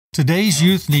Today's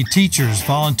youth need teachers,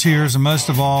 volunteers, and most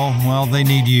of all, well, they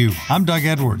need you. I'm Doug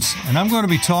Edwards, and I'm going to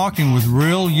be talking with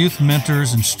real youth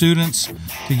mentors and students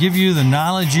to give you the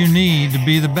knowledge you need to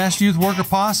be the best youth worker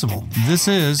possible. This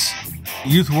is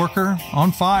Youth Worker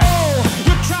on Fire. Oh,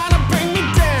 you're trying to bring me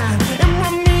down and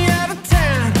run me out of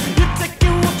town. You're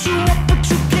taking what you want, but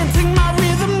you can't take my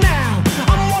rhythm now.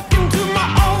 I'm walking to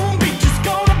my own beat, just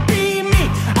gonna be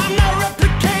me. I'm not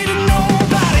replicating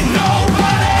nobody.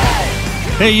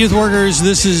 Hey, youth workers,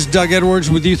 this is Doug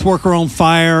Edwards with Youth Worker on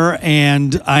Fire,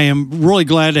 and I am really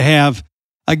glad to have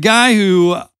a guy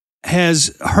who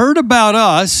has heard about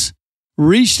us,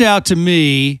 reached out to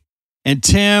me, and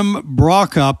Tim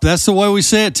Brokopp. That's the way we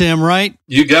say it, Tim, right?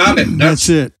 You got it. That's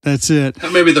it. That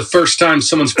may be the first time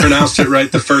someone's pronounced it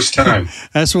right the first time.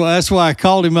 That's why I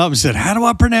called him up and said, how do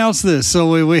I pronounce this?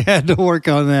 So we had to work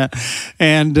on that.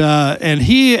 And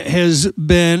he has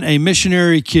been a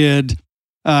missionary kid.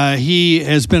 He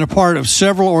has been a part of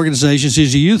several organizations.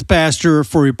 He's a youth pastor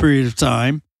for a period of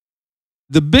time.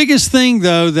 The biggest thing,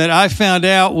 though, that I found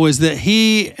out was that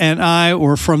he and I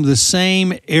were from the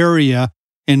same area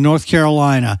in North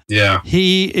Carolina. Yeah.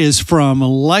 He is from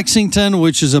Lexington,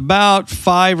 which is about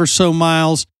 5 or so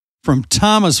miles from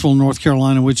Thomasville, North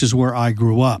Carolina, which is where I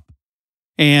grew up.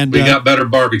 And we got better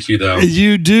barbecue, though.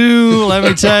 You do, let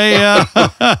me tell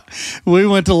you. We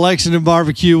went to Lexington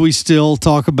Barbecue. We still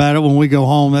talk about it when we go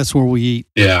home. That's where we eat.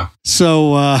 Yeah.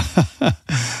 So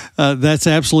that's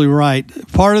absolutely right.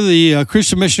 Part of the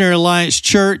Christian Missionary Alliance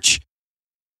Church,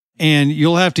 and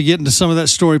you'll have to get into some of that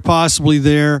story possibly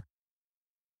there.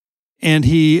 And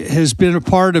he has been a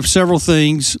part of several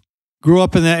things. Grew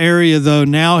up in that area, though.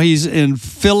 Now he's in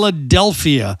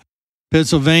Philadelphia,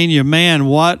 Pennsylvania. Man,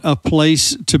 what a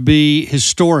place to be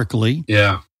historically.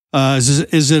 Yeah.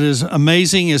 Is it as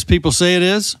amazing as people say it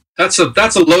is? That's a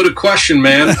loaded question,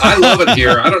 man. I love it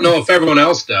here. I don't know if everyone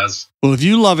else does. Well, if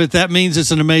you love it, that means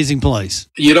it's an amazing place.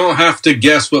 You don't have to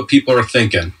guess what people are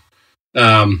thinking.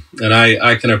 And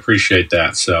I can appreciate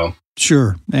that. So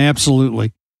Sure,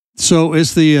 absolutely. So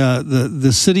it's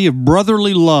the city of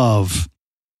brotherly love.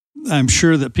 I'm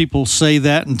sure that people say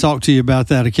that and talk to you about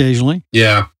that occasionally.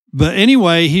 Yeah. But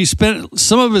anyway, he spent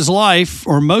some of his life,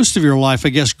 or most of your life, I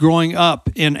guess, growing up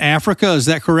in Africa. Is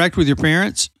that correct with your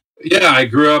parents? Yeah, I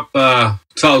grew up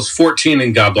till I was 14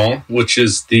 in Gabon, which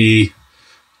is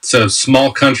it's a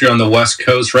small country on the west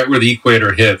coast, right where the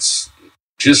equator hits,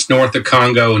 just north of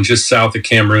Congo and just south of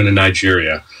Cameroon and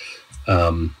Nigeria.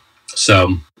 And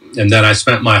then I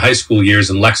spent my high school years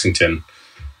in Lexington.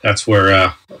 That's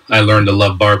where I learned to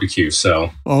love barbecue.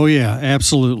 So. Oh yeah,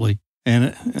 absolutely, and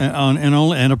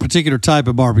a particular type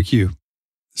of barbecue.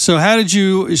 So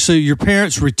so your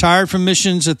parents retired from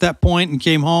missions at that point and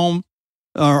came home,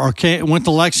 or went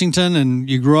to Lexington, and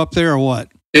you grew up there, or what?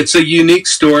 It's a unique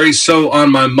story. So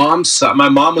on my mom's side, my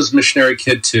mom was a missionary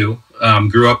kid too.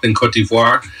 Grew up in Côte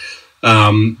d'Ivoire,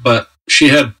 but she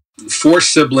had 4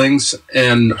 siblings,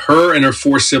 and her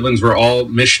 4 siblings were all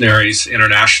missionaries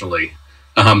internationally.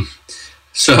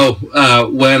 So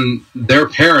when their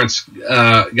parents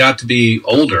got to be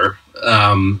older,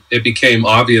 it became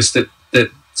obvious that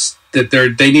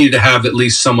they needed to have at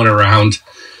least someone around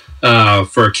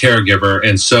for a caregiver.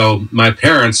 And so my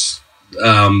parents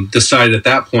decided at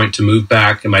that point to move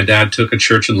back, and my dad took a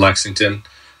church in Lexington,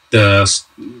 the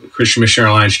Christian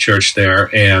Missionary Alliance Church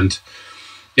there, and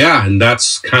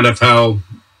that's kind of how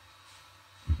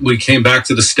we came back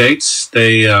to the States.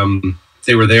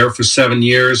 They were there for 7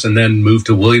 years and then moved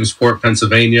to Williamsport,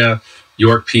 Pennsylvania,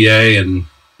 York, PA, and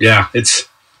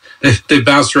they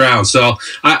bounced around. So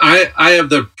I have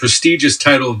the prestigious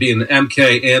title of being an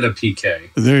MK and a PK.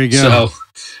 There you go.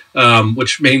 So,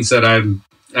 which means that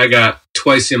I got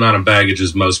twice the amount of baggage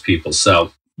as most people.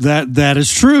 So. That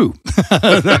is true.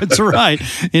 That's right.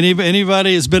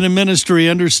 Anybody who's been in ministry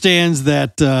understands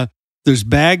that there's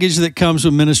baggage that comes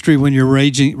with ministry when you're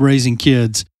raising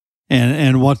kids,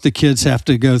 and what the kids have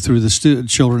to go through, the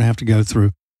children have to go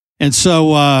through. And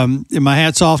so my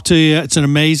hat's off to you. It's an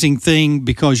amazing thing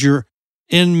because you're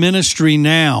in ministry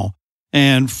now,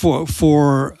 and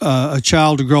for a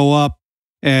child to grow up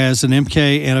as an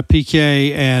MK and a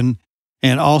PK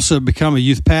and also become a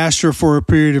youth pastor for a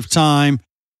period of time,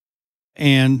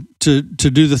 and to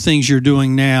do the things you're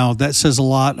doing now, that says a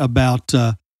lot about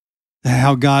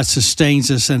how God sustains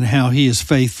us and how He is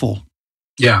faithful.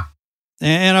 Yeah.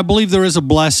 And I believe there is a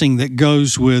blessing that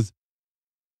goes with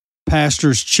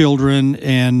pastors' children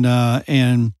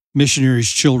and missionaries'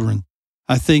 children.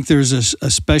 I think there's a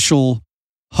special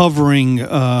hovering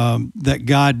that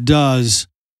God does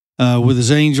with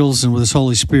His angels and with His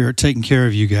Holy Spirit taking care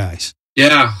of you guys.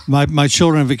 Yeah. My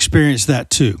children have experienced that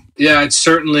too. Yeah, it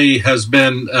certainly has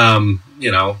been,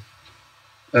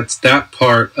 that's that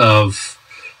part of,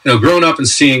 growing up and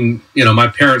seeing, my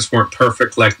parents weren't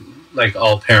perfect like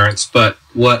all parents, but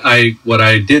what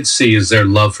I did see is their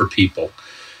love for people.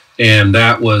 And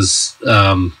that was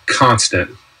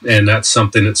constant. And that's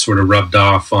something that sort of rubbed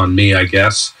off on me, I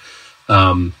guess.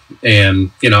 I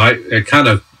kind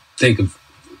of think of,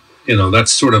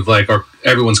 that's sort of like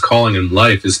everyone's calling in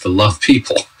life is to love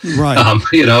people. Right.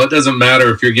 It doesn't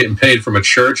matter if you're getting paid from a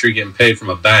church or you're getting paid from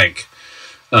a bank.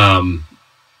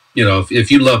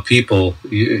 If you love people,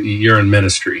 you're in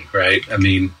ministry, right? I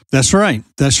mean, that's right.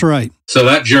 That's right. So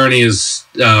that journey is,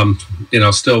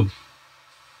 still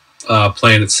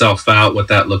playing itself out, what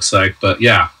that looks like. But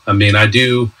yeah, I mean, I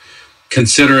do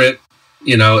consider it,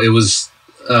 it was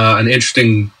an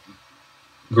interesting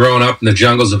growing up in the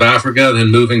jungles of Africa, then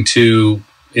moving to,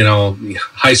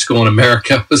 high school in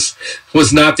America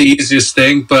was not the easiest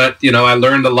thing, but, I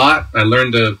learned a lot. I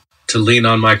learned to lean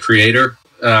on my creator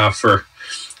for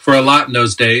a lot in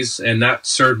those days, and that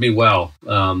served me well,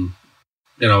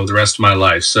 the rest of my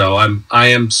life. So I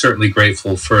am certainly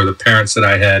grateful for the parents that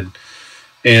I had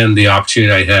and the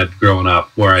opportunity I had growing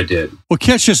up where I did. Well,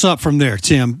 catch us up from there,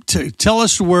 Tim. Tell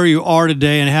us where you are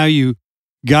today and how you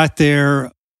got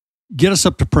there. Get us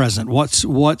up to present.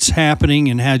 What's happening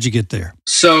and how'd you get there?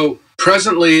 So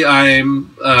presently,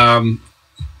 I'm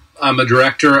a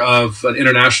director of an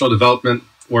international development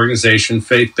organization,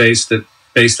 faith-based,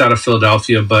 based out of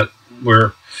Philadelphia, but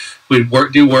we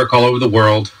do work all over the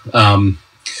world.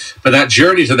 But that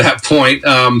journey to that point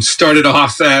started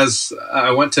off as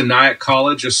I went to Nyack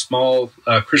College, a small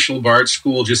Christian liberal arts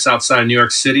school just outside New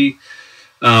York City.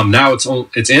 Now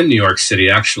it's in New York City,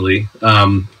 actually.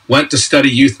 Went to study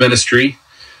youth ministry,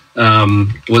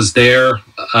 was there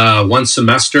one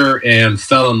semester and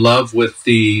fell in love with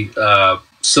the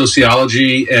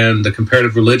sociology and the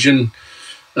comparative religion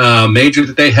major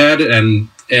that they had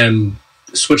and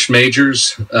switched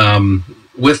majors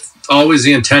with always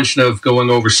the intention of going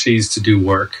overseas to do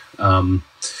work.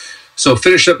 So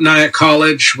finished up Nyack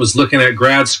College, was looking at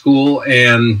grad school,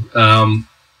 and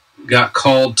got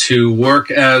called to work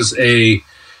as a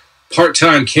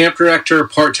part-time camp director,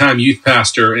 part-time youth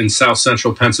pastor in South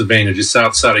Central Pennsylvania, just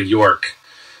outside of York.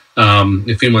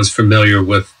 If anyone's familiar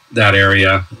with that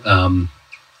area,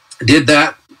 did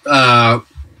that,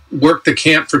 worked the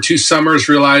camp for 2 summers,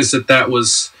 realized that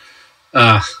was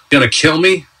going to kill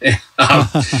me.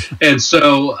 And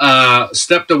so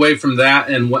stepped away from that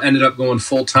and ended up going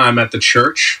full-time at the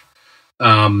church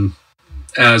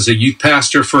as a youth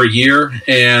pastor for a year.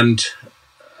 And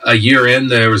a year in,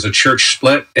 there was a church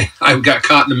split. I got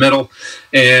caught in the middle.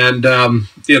 And,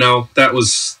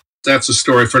 that's a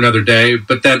story for another day.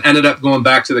 But then ended up going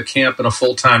back to the camp in a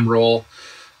full-time role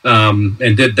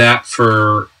and did that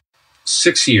for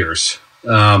 6 years.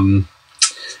 And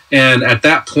at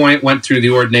that point, went through the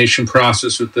ordination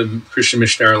process with the Christian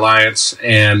Missionary Alliance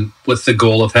and with the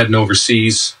goal of heading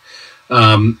overseas.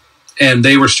 And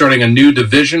they were starting a new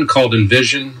division called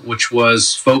Envision, which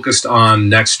was focused on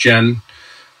next-gen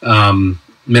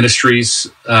ministries.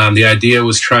 The idea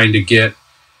was trying to get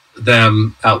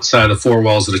them outside the four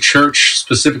walls of the church,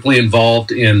 specifically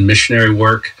involved in missionary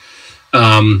work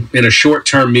in a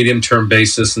short-term, medium-term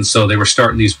basis. And so they were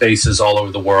starting these bases all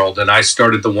over the world. And I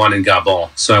started the one in Gabon.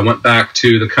 So I went back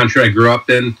to the country I grew up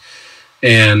in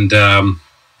and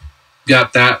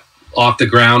got that off the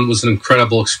ground. It was an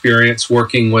incredible experience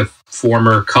working with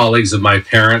former colleagues of my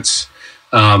parents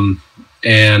and,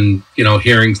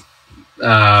 hearing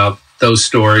those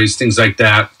stories, things like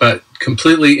that, but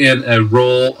completely in a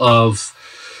role of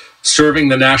serving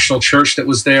the national church that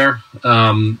was there,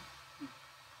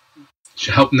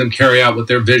 helping them carry out what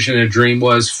their vision and dream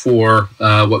was for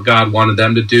what God wanted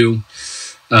them to do.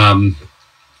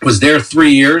 Was there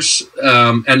 3 years,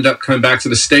 ended up coming back to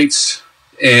the States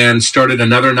and started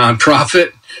another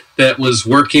nonprofit that was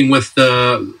working with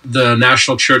the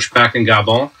national church back in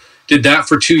Gabon. Did that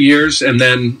for 2 years. And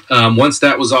then once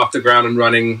that was off the ground and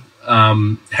running,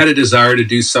 had a desire to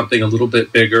do something a little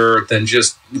bit bigger than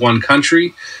just one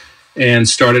country and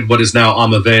started what is now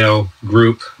Amoveo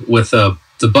Group with the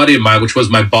buddy of mine, which was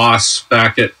my boss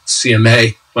back at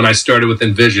CMA when I started with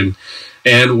Envision.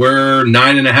 And we're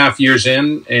 9.5 years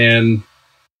in and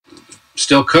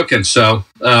still cooking. So,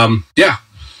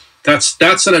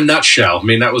 that's in a nutshell. I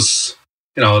mean, that was,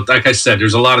 like I said,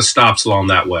 there's a lot of stops along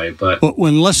that way. But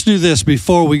let's do this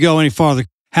before we go any farther.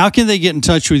 How can they get in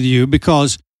touch with you?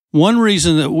 Because one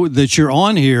reason that you're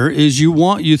on here is you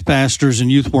want youth pastors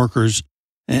and youth workers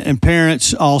and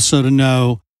parents also to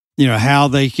know, how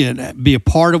they can be a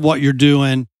part of what you're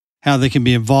doing how they can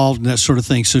be involved and that sort of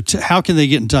thing. So how can they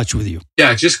get in touch with you?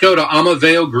 Yeah, just go to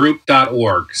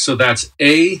amoveogroup.org. So that's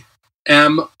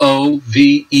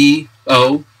AMOVEO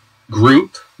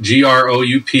group,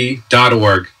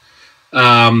 GROUP.org.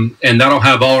 And that'll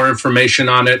have all our information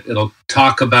on it. It'll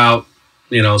talk about,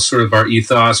 sort of our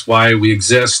ethos, why we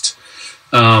exist,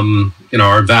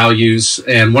 our values.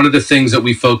 And one of the things that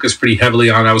we focus pretty heavily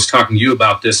on, I was talking to you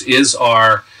about this, is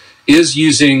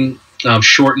using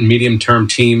short and medium term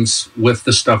teams with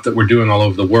the stuff that we're doing all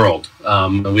over the world.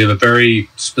 We have a very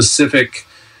specific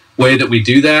way that we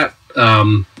do that.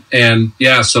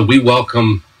 So we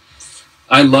welcome,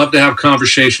 I love to have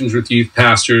conversations with youth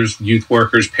pastors, youth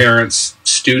workers, parents,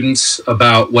 students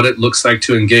about what it looks like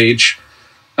to engage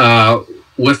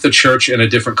with the church in a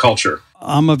different culture.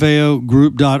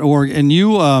 AmoveoGroup.org. And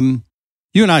you and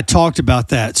I talked about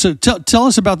that. So tell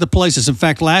us about the places. In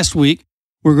fact, last week,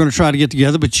 we were going to try to get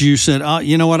together, but you said,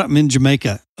 you know what, I'm in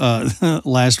Jamaica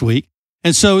last week.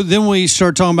 And so then we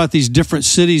started talking about these different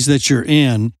cities that you're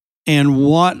in and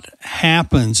what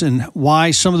happens and why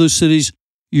some of those cities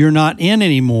you're not in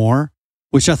anymore,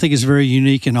 which I think is very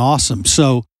unique and awesome.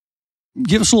 So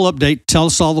give us a little update. Tell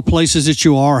us all the places that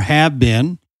you are, have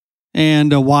been,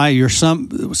 and why you're some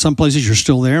places you're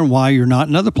still there and why you're not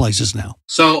in other places now.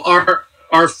 So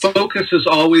our focus is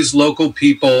always local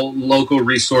people, local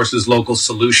resources, local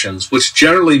solutions, which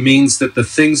generally means that the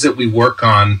things that we work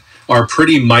on are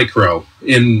pretty micro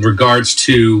in regards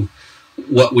to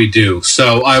what we do.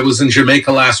 So I was in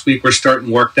Jamaica last week. We're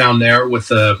starting work down there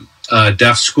with a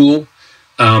deaf school.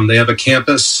 They have a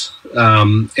campus,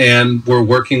 and we're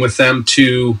working with them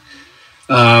to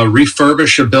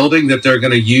refurbish a building that they're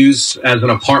going to use as an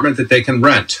apartment that they can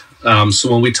rent.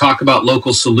 So when we talk about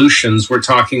local solutions, we're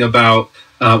talking about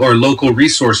or local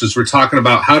resources. We're talking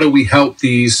about how do we help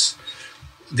these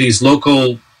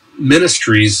local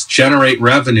ministries generate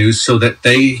revenue so that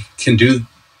they can do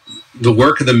the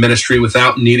work of the ministry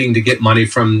without needing to get money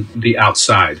from the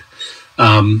outside.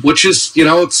 Which is,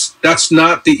 that's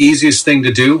not the easiest thing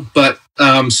to do. But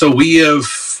so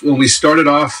when we started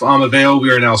off Amoveo, we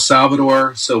were in El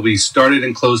Salvador. So we started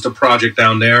and closed a project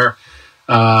down there.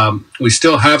 We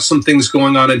still have some things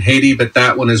going on in Haiti, but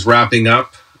that one is wrapping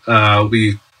up.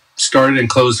 We started and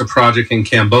closed a project in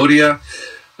Cambodia.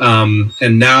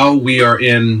 And now we are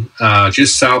in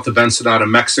just south of Ensenada,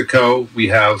 Mexico. We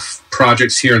have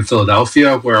projects here in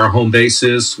Philadelphia, where our home base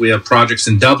is. We have projects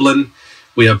in Dublin.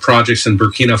 We have projects in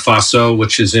Burkina Faso,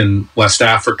 which is in West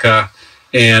Africa,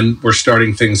 and we're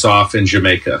starting things off in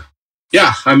Jamaica.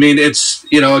 Yeah, I mean, it's,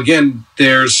 again,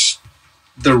 there's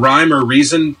the rhyme or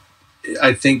reason,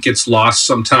 I think, gets lost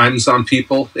sometimes on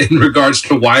people in regards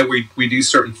to why we do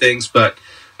certain things. But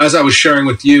as I was sharing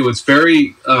with you, it's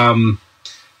very,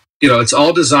 it's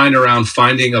all designed around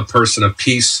finding a person of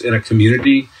peace in a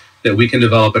community that we can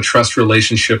develop a trust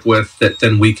relationship with, that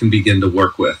then we can begin to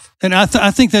work with. And I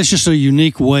think that's just a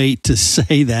unique way to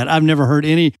say that. I've never heard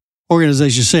any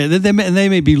organization say it. They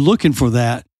may be looking for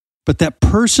that, but that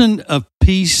person of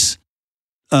peace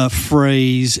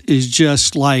phrase is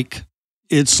just like,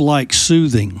 it's like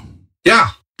soothing. Yeah.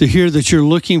 To hear that you're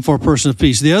looking for a person of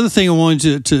peace. The other thing I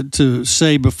wanted to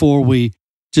say before we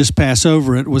just pass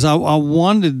over it was I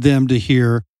wanted them to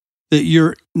hear that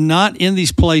you're not in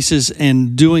these places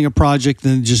and doing a project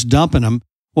and just dumping them.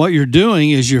 What you're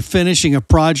doing is you're finishing a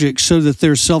project so that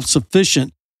they're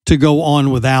self-sufficient to go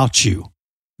on without you.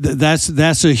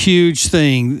 That's a huge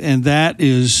thing, and that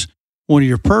is one of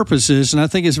your purposes, and I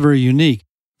think it's very unique.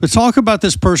 But talk about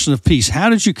this person of peace. How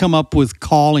did you come up with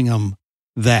calling them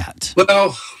that?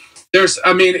 Well,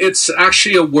 it's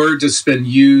actually a word that's been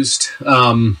used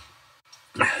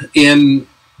in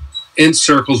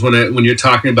circles when you're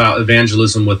talking about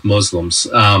evangelism with Muslims.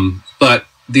 But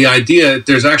the idea,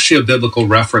 there's actually a biblical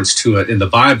reference to it in the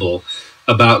Bible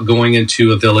about going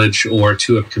into a village or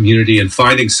to a community and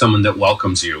finding someone that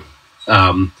welcomes you.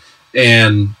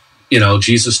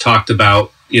 Jesus talked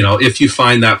about, if you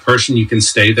find that person, you can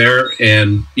stay there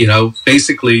and,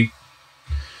 basically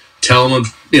tell them,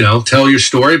 tell your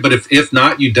story. But if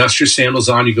not, you dust your sandals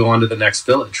on, you go on to the next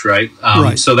village, right?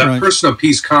 So that person of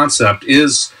peace concept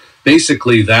is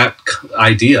basically that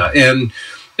idea.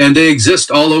 And they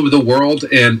exist all over the world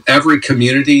in every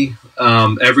community,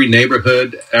 every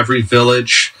neighborhood, every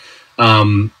village.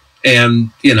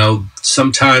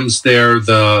 Sometimes they're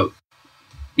one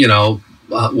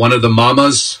of the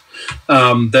mamas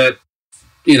that,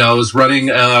 is running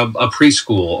a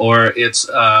preschool, or it's,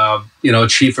 a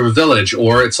chief of a village,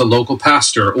 or it's a local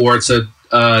pastor, or it's a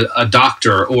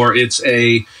doctor, or it's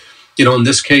in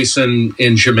this case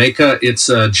in Jamaica, it's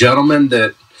a gentleman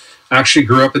that actually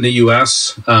grew up in the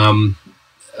U.S.,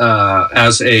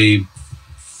 as a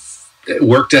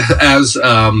worked as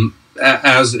a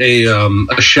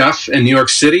chef in New York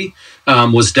City.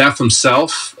 Was deaf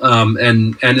himself,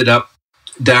 and ended up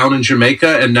down in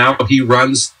Jamaica, and now he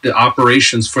runs the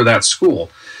operations for that school.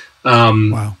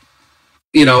 Wow.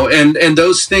 You know, and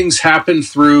those things happen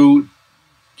through,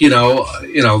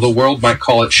 the world might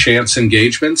call it chance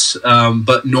engagements.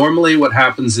 But normally what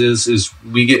happens is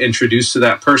we get introduced to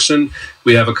that person,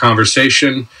 we have a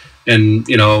conversation, and,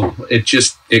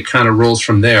 it kind of rolls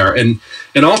from there. And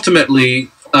ultimately,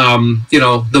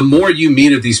 the more you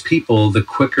meet of these people, the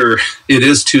quicker it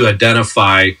is to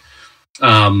identify,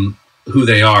 who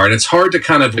they are. And it's hard to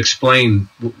kind of explain,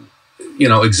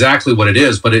 exactly what it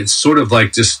is, but it's sort of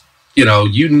like just,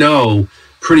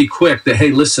 pretty quick that,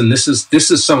 hey, listen, this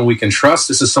is someone we can trust.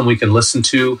 This is someone we can listen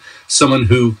to, someone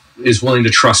who is willing to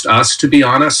trust us, to be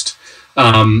honest.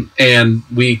 And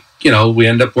we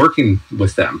end up working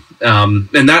with them.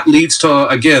 And that leads to,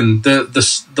 again,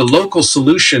 the local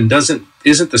solution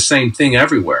isn't the same thing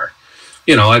everywhere.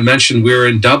 I mentioned we're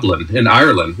in Dublin, in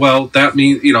Ireland. Well, that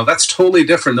means, that's totally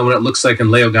different than what it looks like in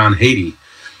Leogán, Haiti,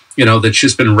 that's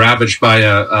just been ravaged by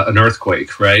an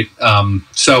earthquake, right?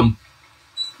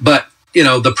 But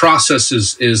the process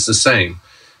is the same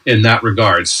in that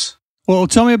regards. Well,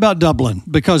 tell me about Dublin,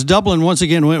 because Dublin, once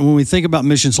again, when we think about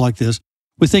missions like this,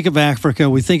 we think of Africa,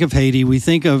 we think of Haiti, we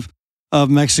think of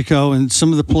Mexico, and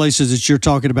some of the places that you're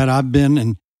talking about. I've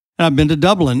been to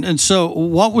Dublin. And so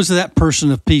what was that person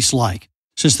of peace like?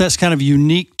 Since that's kind of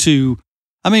unique to,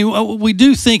 we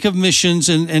do think of missions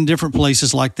in different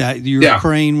places like that.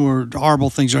 Ukraine, where horrible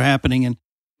things are happening, and,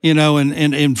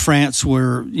 and in France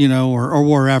where, or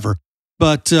wherever.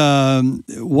 But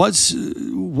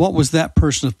what was that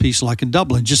person of peace like in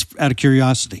Dublin, just out of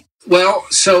curiosity? Well,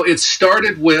 so it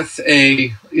started with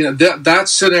that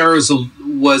scenario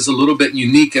was a little bit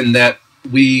unique in that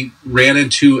we ran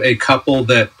into a couple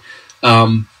that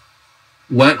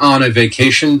went on a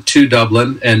vacation to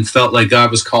Dublin and felt like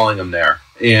God was calling them there.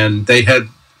 And they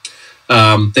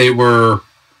were,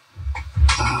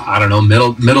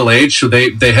 middle age. So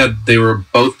they were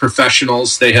both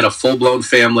professionals. They had a full blown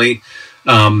family.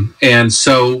 And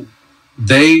so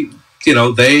they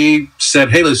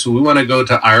said, hey, listen, we want to go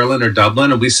to Ireland or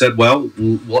Dublin. And we said, well,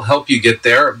 we'll help you get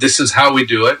there. This is how we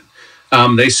do it.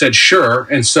 They said, sure.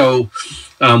 And so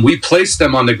we placed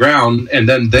them on the ground, and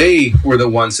then they were the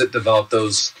ones that developed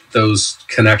those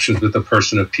connections with the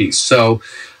person of peace. So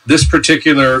this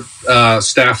particular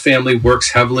staff family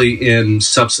works heavily in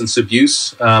substance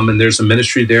abuse, and there's a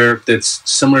ministry there that's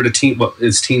similar to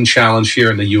Teen Challenge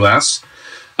here in the U.S.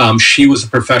 She was a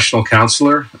professional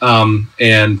counselor,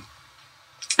 and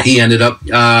he ended up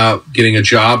getting a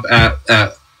job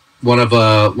at one of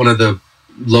the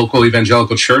local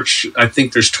evangelical church. I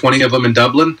think there's 20 of them in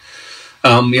Dublin.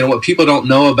 What people don't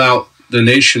know about the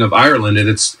nation of Ireland, and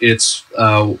it's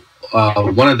one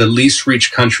of the least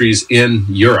reached countries in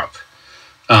Europe.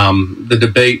 The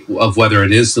debate of whether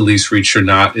it is the least reached or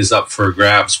not is up for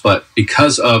grabs, but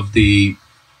because of the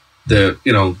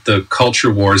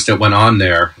culture wars that went on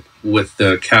there with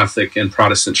the Catholic and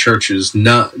Protestant churches,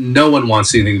 no one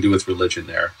wants anything to do with religion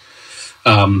there.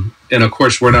 And of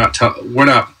course, we're not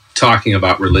talking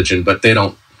about religion, but they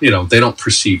don't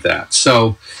perceive that.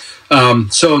 So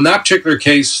in that particular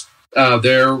case,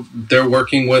 they're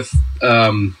working with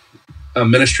a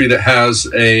ministry that has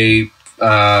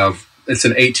it's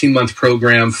an 18-month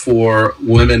program for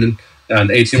women, an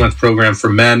 18-month program for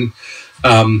men,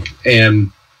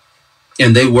 and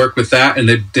they work with that, and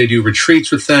they do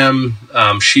retreats with them.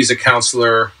 She's a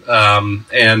counselor,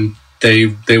 and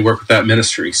they work with that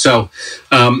ministry. So,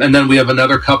 and then we have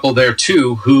another couple there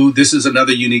too, who, this is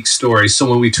another unique story. So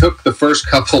when we took the first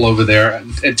couple over there,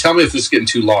 and tell me if this is getting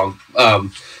too long,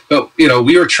 but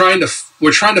we're trying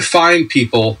to find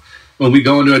people when we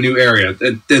go into a new area.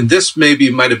 And this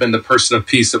might have been the person of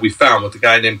peace that we found with a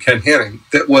guy named Ken Hanning,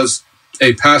 that was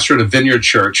a pastor at a vineyard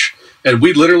church. And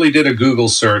we literally did a Google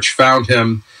search, found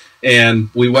him, and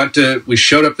we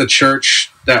showed up at the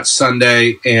church that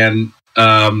Sunday, and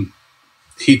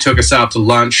he took us out to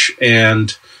lunch,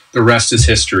 and the rest is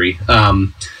history.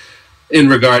 Now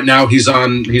he's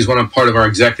part of our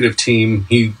executive team.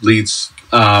 He leads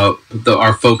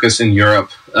our focus in Europe,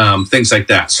 things like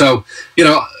that. So,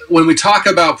 when we talk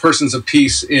about persons of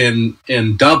peace in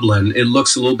Dublin, it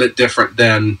looks a little bit different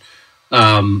than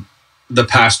the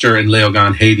pastor in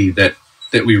Leogán, Haiti, that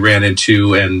we ran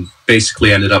into and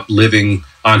basically ended up living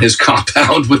on his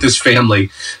compound with his family.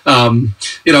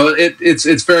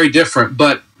 It's very different,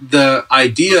 but the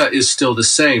idea is still the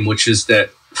same, which is that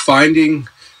finding,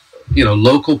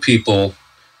 local people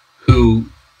who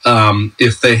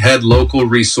if they had local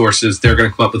resources, they're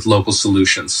going to come up with local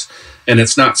solutions. And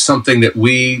it's not something that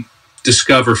we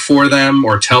discover for them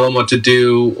or tell them what to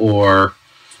do or,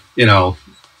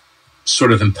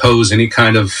 sort of impose any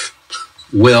kind of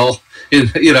will.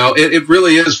 It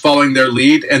really is following their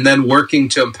lead and then working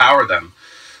to empower them.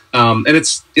 And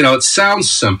it's, it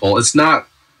sounds simple. It's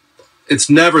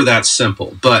never that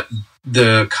simple, but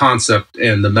the concept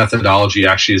and the methodology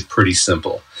actually is pretty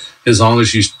simple, as long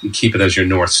as you keep it as your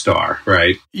North Star,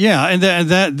 right? Yeah, and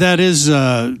that is,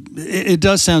 it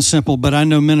does sound simple, but I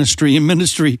know ministry. In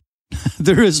ministry,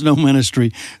 there is no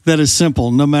ministry that is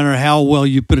simple, no matter how well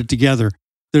you put it together.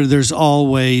 There's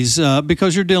always,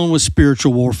 because you're dealing with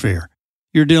spiritual warfare.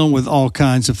 You're dealing with all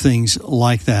kinds of things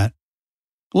like that.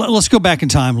 Let's go back in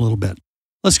time a little bit.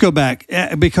 Let's go back,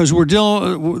 because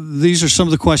these are some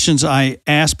of the questions I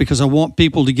ask because I want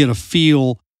people to get a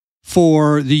feel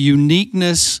for the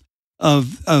uniqueness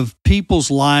of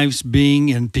people's lives being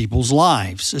in people's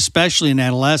lives, especially in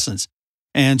adolescence.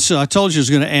 And so I told you I was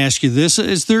going to ask you this.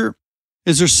 Is there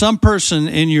some person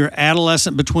in your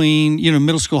adolescent between,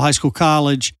 middle school, high school,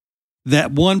 college,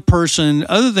 that one person,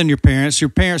 other than your parents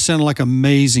sounded like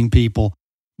amazing people,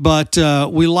 but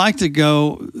we like to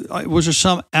go, was there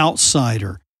some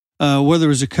outsider, whether it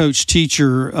was a coach,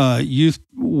 teacher, youth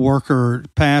worker,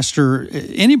 pastor,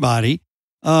 anybody,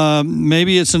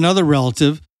 maybe it's another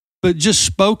relative, but just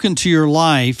spoken to your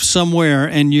life somewhere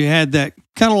and you had that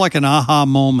kind of like an aha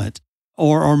moment,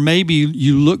 or maybe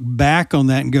you look back on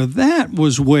that and go, that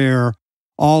was where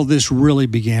all this really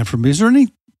began for me. Is there any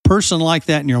person like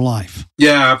that in your life?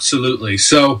 Yeah, absolutely.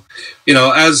 So,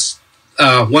 as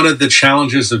one of the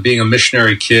challenges of being a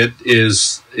missionary kid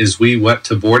is we went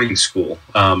to boarding school.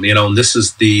 And this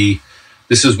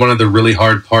is one of the really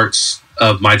hard parts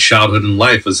of my childhood and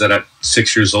life, was that at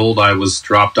 6 years old, I was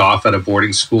dropped off at a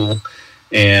boarding school,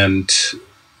 and,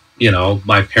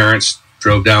 my parents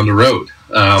drove down the road.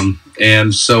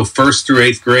 And so 1st through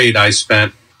 8th grade, I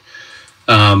spent,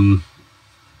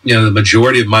 the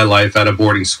majority of my life at a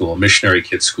boarding school, a missionary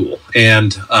kid school.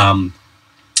 And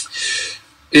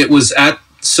it was in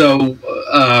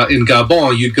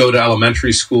Gabon, you'd go to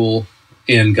elementary school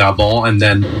in Gabon, and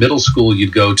then middle school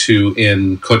you'd go to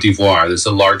in Côte d'Ivoire. There's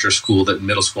a larger school than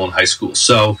middle school and high school.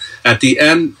 So at the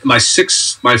end, my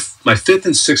 5th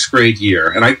and 6th grade year,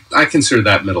 and I consider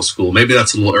that middle school. Maybe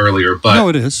that's a little earlier, but no,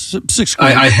 it is 6th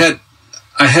grade.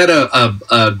 I had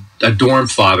a dorm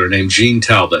father named Gene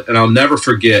Talbot, and I'll never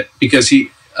forget, because he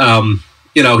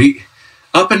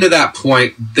up until that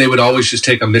point, they would always just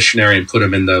take a missionary and put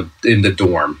him in the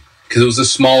dorm, because it was a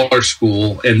smaller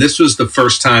school, and this was the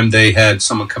first time they had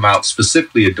someone come out,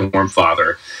 specifically a dorm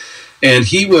father, and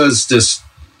he was this,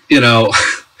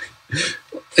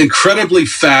 incredibly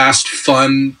fast,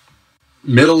 fun,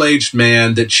 middle-aged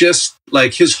man that just,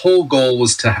 like, his whole goal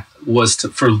was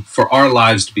for our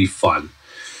lives to be fun.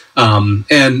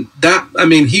 And that,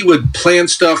 he would plan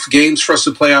stuff, games for us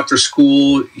to play after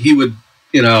school. He would,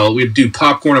 we'd do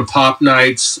popcorn and pop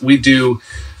nights. We'd do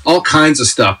all kinds of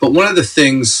stuff. But one of the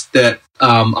things that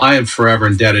I am forever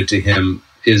indebted to him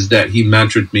is that he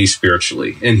mentored me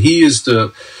spiritually. And he is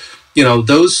that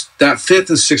 5th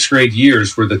and 6th grade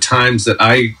years were the times that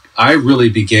I really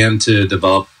began to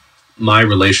develop my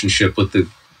relationship with the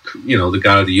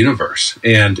God of the universe.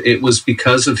 And it was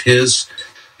because of his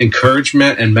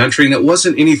encouragement and mentoring. It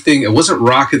wasn't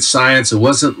rocket science. It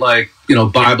wasn't like,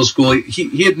 Bible school.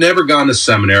 He had never gone to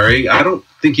seminary. I don't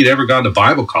think he'd ever gone to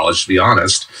Bible college, to be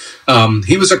honest.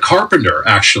 He was a carpenter,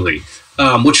 actually,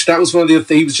 which that was one of the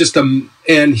things. He was just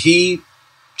and he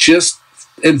just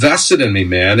invested in me,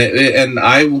 man. And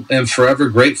I am forever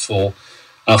grateful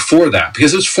for that,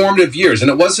 because it was formative years. And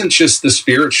it wasn't just the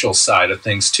spiritual side of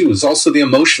things too. It was also the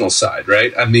emotional side,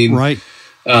 right? Right.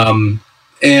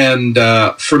 And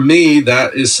for me,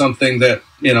 that is something that,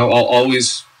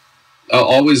 I'll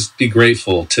always be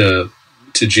grateful to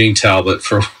Gene Talbot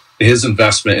for his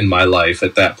investment in my life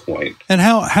at that point. And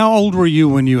how old were you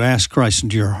when you asked Christ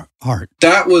into your heart?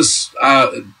 That was,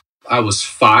 I was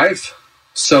 5.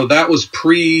 So that was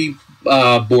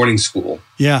boarding school.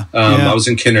 Yeah. I was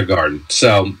in kindergarten.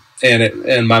 So,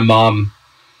 and my mom,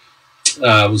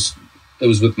 it was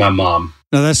with my mom.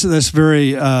 Now that's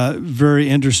very, very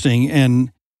interesting.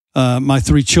 And my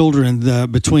 3 children,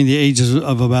 between the ages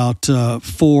of about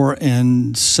 4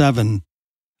 and 7,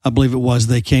 I believe it was,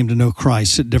 they came to know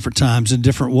Christ at different times in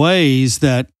different ways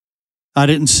that I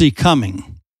didn't see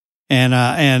coming,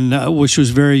 and which was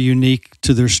very unique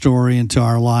to their story and to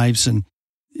our lives. And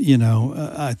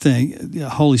I think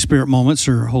Holy Spirit moments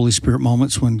are Holy Spirit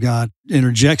moments when God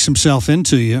interjects Himself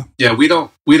into you. Yeah, we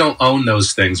don't own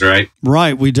those things, right?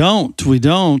 Right, we don't.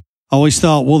 I always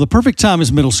thought, well, the perfect time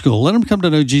is middle school. Let them come to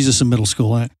know Jesus in middle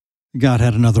school. And God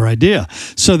had another idea.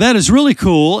 So that is really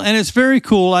cool. And it's very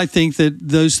cool, I think, that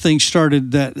those things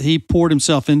started, that he poured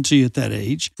himself into you at that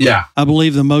age. Yeah. I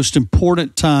believe the most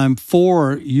important time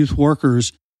for youth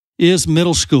workers is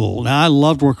middle school. Now, I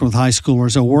loved working with high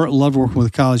schoolers. I loved working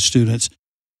with college students.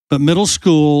 But middle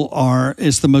school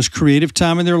is the most creative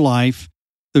time in their life.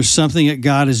 There's something that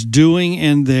God is doing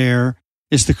in there.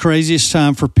 It's the craziest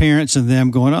time for parents and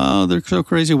them going, oh, they're so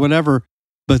crazy, whatever.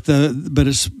 But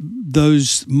it's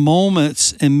those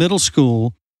moments in middle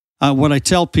school. What I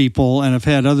tell people, and I've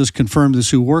had others confirm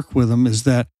this who work with them, is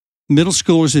that middle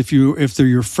schoolers, if they're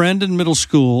your friend in middle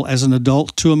school as an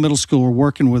adult to a middle schooler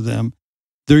working with them,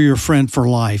 they're your friend for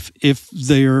life. If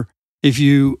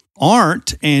you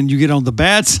aren't and you get on the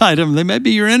bad side of them, they may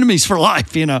be your enemies for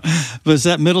life, But it's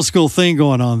that middle school thing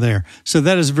going on there. So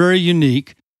that is very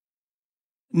unique.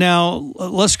 Now,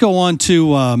 let's go on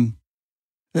to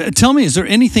tell me, is there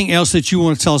anything else that you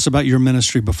want to tell us about your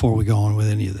ministry before we go on with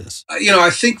any of this? I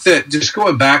think that just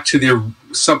going back to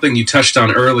something you touched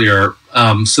on earlier.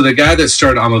 So the guy that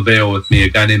started Amoveo with me, a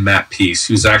guy named Matt Peace,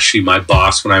 who's actually my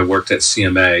boss when I worked at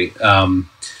CMA.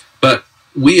 But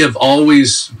we have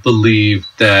always believed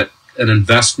that an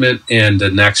investment in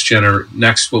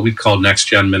the what we call next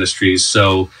gen ministries,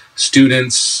 so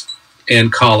students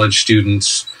and college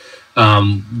students,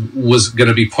 was going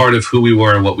to be part of who we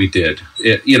were and what we did.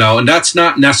 And that's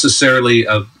not necessarily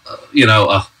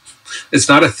it's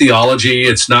not a theology,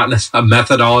 it's not a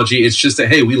methodology. It's just that,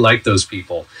 hey, we like those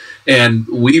people, and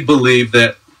we believe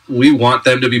that we want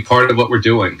them to be part of what we're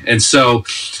doing. And so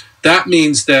that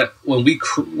means that when we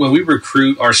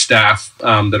recruit our staff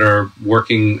that are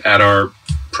working at our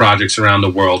projects around the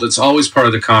world, it's always part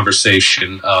of the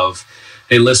conversation of,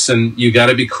 hey, listen, you got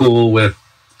to be cool with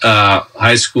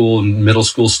high school and middle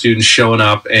school students showing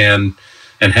up and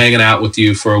hanging out with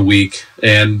you for a week,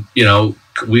 and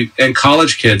and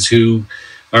college kids who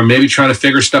are maybe trying to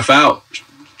figure stuff out,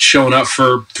 showing up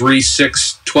for 3,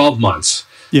 6, 12 months.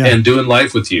 Yeah. And doing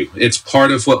life with you. It's part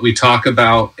of what we talk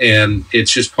about, and it's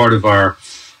just part of our,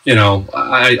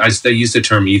 I use the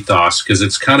term ethos because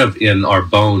it's kind of in our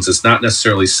bones. It's not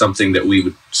necessarily something that we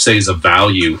would say is a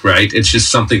value, right? It's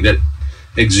just something that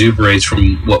exuberates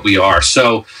from what we are.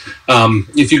 So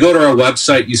if you go to our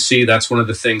website, you see that's one of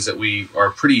the things that we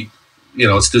are pretty,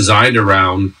 it's designed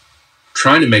around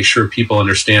trying to make sure people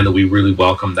understand that we really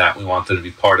welcome that. We want them to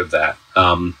be part of that.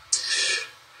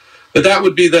 But that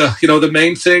would be the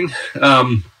main thing.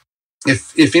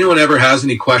 If anyone ever has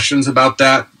any questions about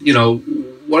that,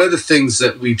 one of the things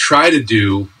that we try to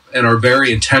do and are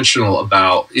very intentional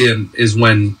about is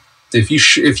when if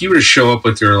you were to show up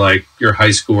with your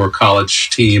high school or college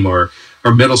team or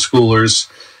middle schoolers,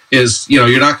 is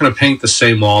you're not going to paint the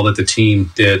same wall that the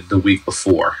team did the week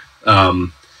before.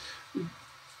 And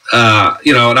I'm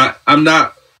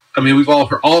not. I mean,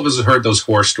 all of us have heard those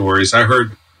horror stories. I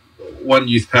heard one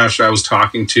youth pastor I was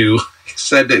talking to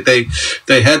said that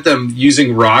they had them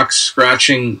using rocks,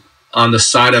 scratching on the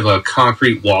side of a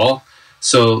concrete wall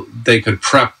so they could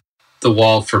prep the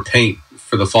wall for paint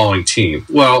for the following team.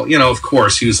 Well, of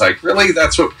course, he was like, really?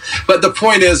 That's what... But the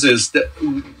point is that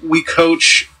we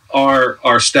coach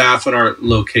our staff and our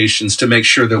locations to make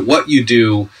sure that what you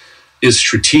do is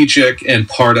strategic and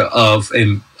part of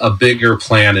a bigger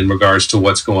plan in regards to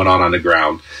what's going on the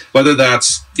ground. Whether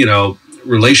that's,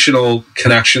 relational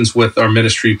connections with our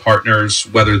ministry partners,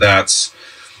 whether that's,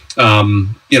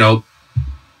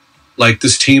 like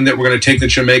this team that we're going to take to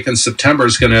Jamaica in September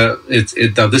is going to,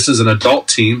 this is an adult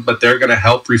team, but they're going to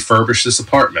help refurbish this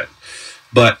apartment.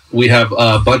 But we have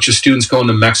a bunch of students going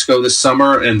to Mexico this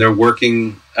summer, and they're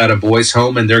working at a boys'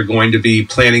 home, and they're going to be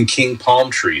planting king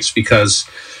palm trees because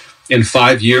in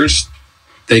 5 years,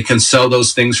 they can sell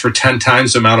those things for 10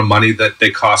 times the amount of money that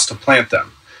they cost to plant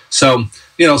them. So,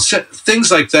 things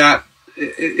like that,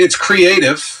 it's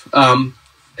creative.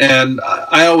 And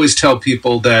I always tell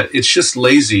people that it's just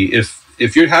lazy.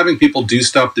 If you're having people do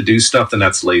stuff to do stuff, then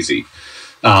that's lazy.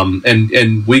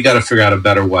 And we got to figure out a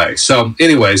better way. So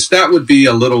anyways, that would be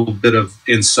a little bit of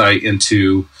insight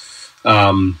into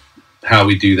how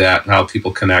we do that, how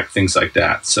people connect, things like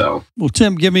that. So, well,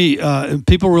 Tim, give me,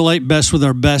 people relate best with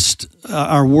our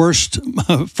worst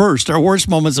first, our worst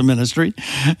moments of ministry,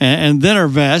 and then our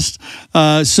best.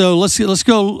 So let's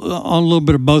go on a little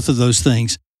bit of both of those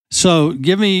things. So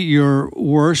give me your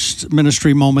worst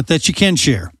ministry moment that you can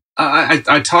share.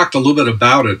 I talked a little bit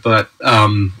about it, but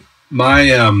I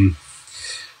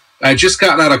just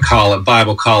gotten out of college,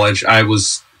 Bible college. I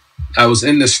was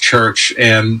in this church,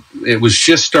 and it was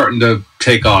just starting to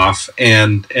take off,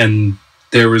 and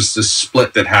there was this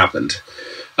split that happened.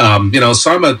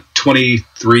 So I'm a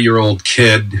 23-year-old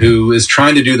kid who is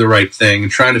trying to do the right thing,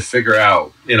 trying to figure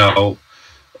out,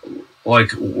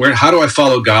 like how do I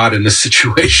follow God in this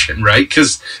situation, right?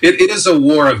 Because it is a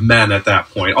war of men at that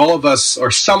point. All of us,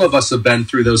 or some of us, have been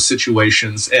through those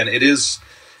situations, and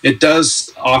it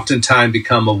does oftentimes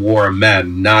become a war of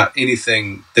men, not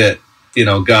anything that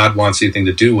God wants anything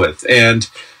to do with. And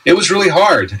it was really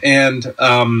hard, and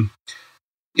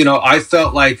I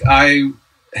felt like I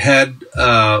had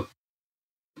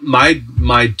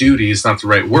my duty is not the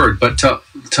right word, but to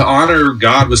honor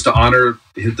God was to honor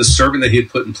the servant that he had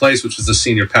put in place, which was the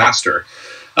senior pastor.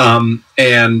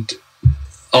 And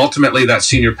ultimately that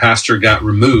senior pastor got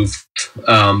removed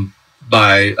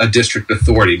by a district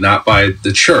authority, not by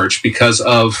the church, because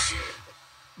of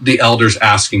the elders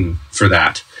asking for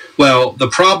that. Well, the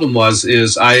problem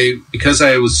because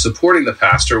I was supporting the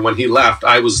pastor, when he left,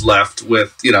 I was left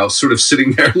with, sort of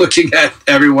sitting there looking at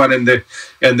everyone, and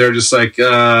they're just like,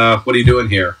 what are you doing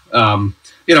here?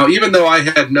 Even though I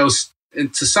had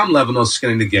to some level, no skin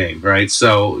in the game, right?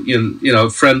 So,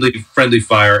 friendly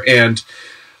fire. And,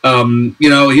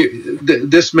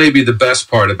 this may be the best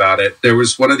part about it. There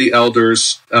was one of the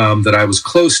elders that I was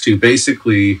close to.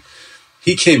 Basically,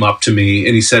 he came up to me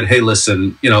and he said, "Hey,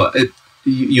 listen,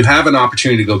 you have an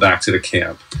opportunity to go back to the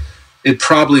camp. It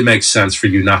probably makes sense for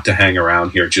you not to hang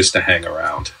around here, just to hang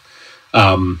around."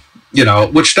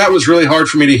 Which that was really hard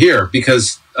for me to hear,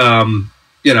 because, no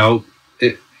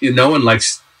one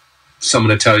likes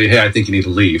someone to tell you, "Hey, I think you need to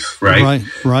leave." Right.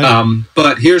 Right.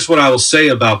 But here's what I will say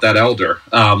about that elder.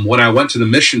 When I went to the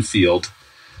mission field,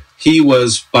 he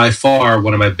was by far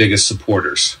one of my biggest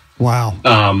supporters. Wow.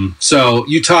 So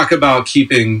you talk about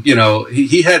keeping,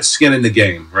 he had skin in the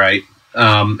game, right?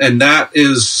 And that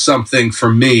is something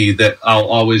for me that I'll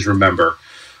always remember.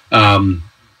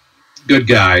 Good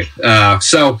guy.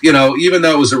 So, even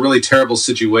though it was a really terrible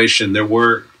situation, there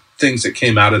were things that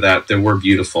came out of that were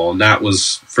beautiful. And that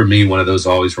was, for me, one of those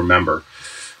I'll always remember.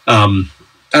 I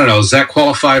don't know. Does that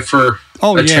qualify for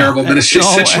terrible ministry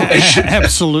situation?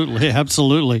 Absolutely.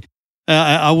 Absolutely.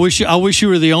 I wish you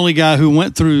were the only guy who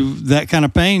went through that kind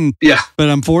of pain. Yeah. But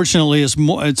unfortunately,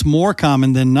 it's more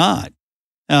common than not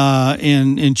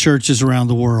in churches around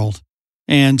the world.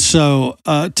 And so,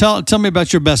 tell me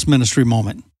about your best ministry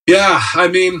moment. Yeah, I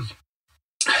mean,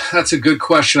 that's a good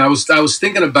question. I was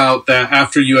thinking about that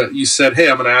after you said, "Hey,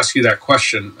 I'm going to ask you that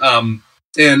question," and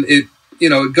it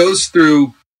it goes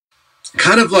through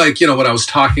kind of like what I was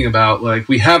talking about. Like,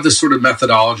 we have this sort of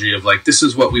methodology of like, this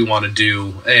is what we want to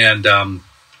do, and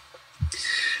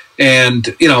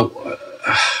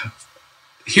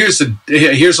here's a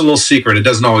little secret. It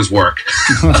doesn't always work.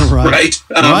 Right.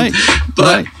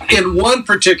 But in one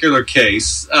particular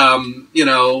case,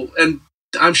 and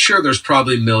I'm sure there's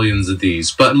probably millions of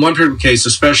these, but in one particular case,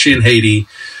 especially in Haiti,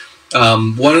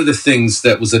 one of the things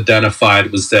that was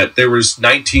identified was that there was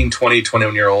 19, 20,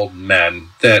 21-year-old men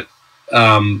that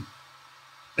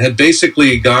had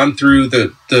basically gone through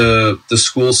the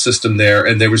school system there,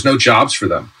 and there was no jobs for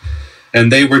them.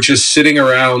 And they were just sitting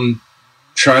around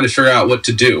trying to figure out what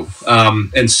to do.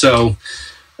 And so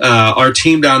our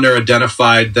team down there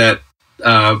identified that,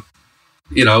 hey,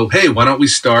 why don't we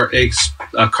start a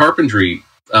carpentry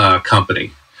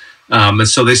company? And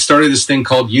so they started this thing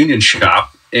called Union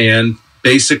Shop, and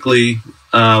basically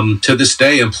to this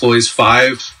day employs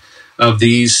 5 of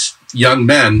these young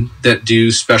men that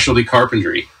do specialty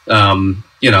carpentry. And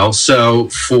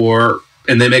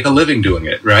they make a living doing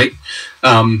it, right?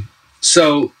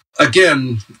 So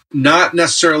again, not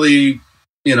necessarily,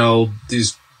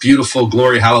 these beautiful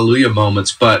glory hallelujah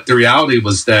moments, but the reality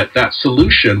was that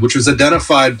solution, which was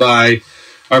identified by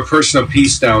our person of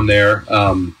peace down there,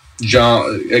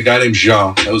 Jean, a guy named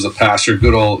Jean, that was a pastor,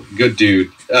 good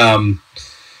dude.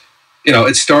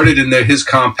 It started in his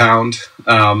compound.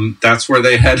 That's where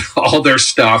they had all their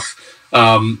stuff.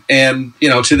 And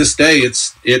to this day,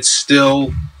 it's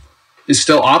still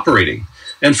operating.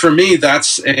 And for me,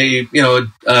 that's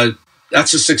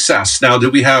that's a success. Now,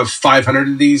 did we have 500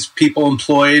 of these people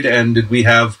employed, and did we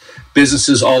have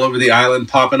businesses all over the island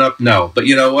popping up? No. But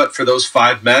you know what? For those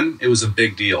 5 men, it was a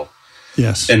big deal.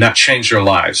 Yes. And that changed their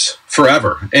lives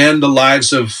forever, and the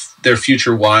lives of their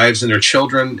future wives and their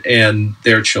children and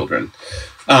their children.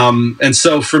 And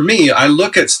so for me, I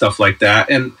look at stuff like that,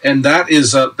 and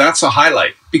that's a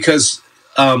highlight, because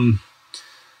that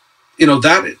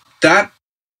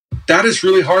is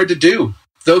really hard to do.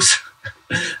 Those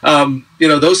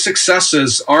those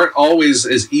successes aren't always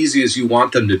as easy as you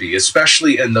want them to be,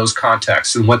 especially in those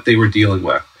contexts and what they were dealing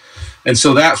with. And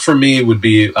so that for me would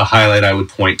be a highlight I would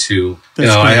point to.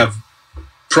 That's great. I have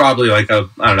probably like I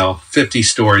don't know, 50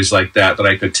 stories like that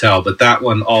I could tell, but that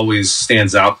one always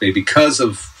stands out to me because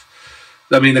of,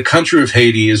 I mean, the country of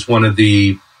Haiti is one of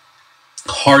the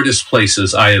hardest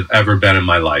places I have ever been in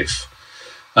my life.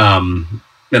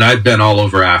 And I've been all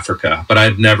over Africa, but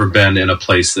I've never been in a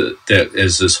place that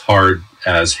is as hard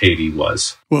as Haiti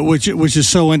was. Well, which is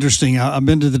so interesting. I've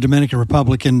been to the Dominican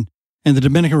Republic, and the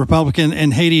Dominican Republic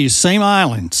and Haiti is same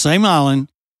island,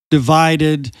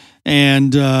 divided,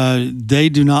 and they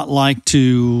do not like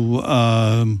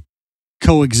to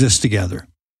coexist together.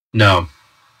 No,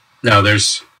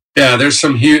 there's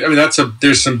some huge. I mean,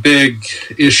 there's some big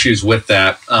issues with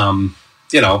that.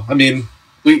 I mean,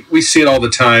 we see it all the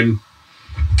time.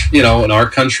 In our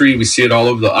country, we see it all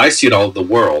over I see it all over the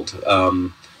world.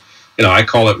 I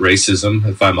call it racism,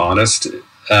 if I'm honest,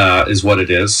 is what it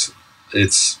is.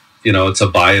 It's a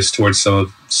bias towards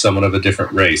someone of a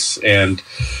different race. And,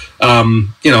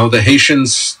 the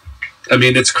Haitians, I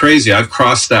mean, it's crazy. I've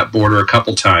crossed that border a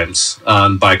couple times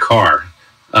by car.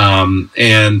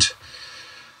 And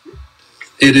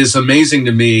it is amazing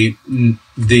to me,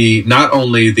 not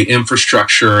only the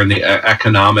infrastructure and the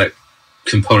economic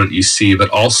component you see,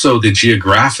 but also the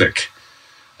geographic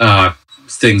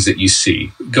things that you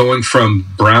see. Going from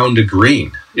brown to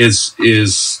green is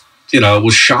was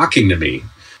shocking to me.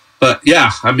 But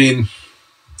yeah, I mean,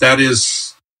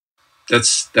 that's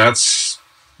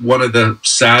one of the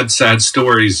sad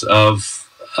stories of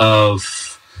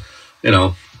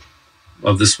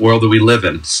this world that we live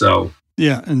in. So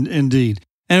yeah, indeed.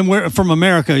 And we're from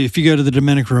America. If you go to the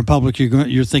Dominican Republic,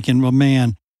 you're thinking, well,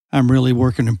 man, I'm really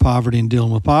working in poverty and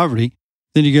dealing with poverty.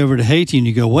 Then you go over to Haiti and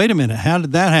you go, wait a minute, how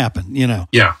did that happen?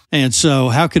 Yeah. And so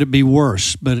how could it be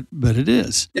worse? But it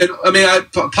is. I mean,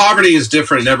 poverty is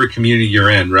different in every community you're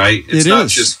in, right? It's not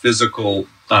just physical.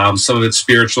 Some of it's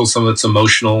spiritual, some of it's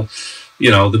emotional.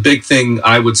 The big thing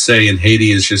I would say in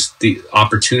Haiti is just the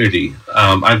opportunity.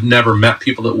 I've never met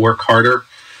people that work harder.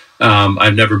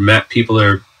 I've never met people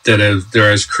they're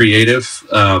as creative.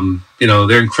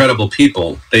 They're incredible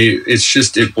people.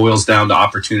 It boils down to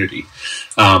opportunity.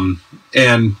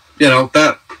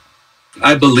 That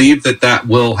I believe that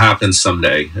will happen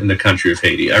someday in the country of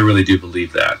Haiti. I really do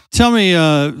believe that. Tell me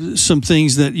some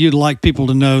things that you'd like people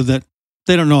to know that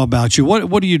they don't know about you.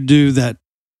 What do you do that,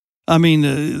 I mean,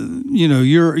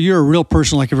 you're a real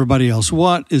person like everybody else.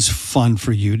 What is fun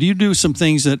for you? Do you do some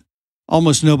things that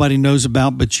almost nobody knows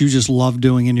about, but you just love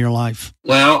doing in your life?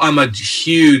 Well, I'm a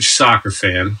huge soccer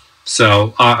fan.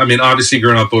 So, obviously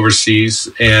growing up overseas,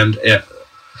 and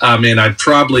I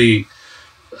probably,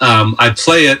 I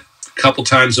play it a couple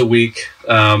times a week,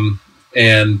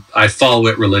 and I follow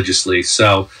it religiously.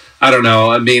 So I don't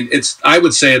know. I mean, I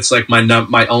would say it's like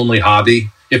my only hobby,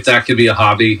 if that could be a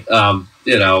hobby. So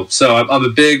I'm a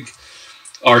big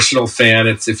Arsenal fan.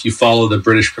 If you follow the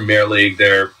British Premier League,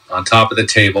 they're on top of the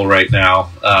table right now.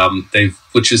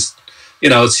 Which is,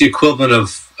 it's the equivalent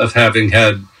of having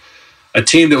had a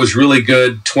team that was really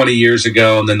good 20 years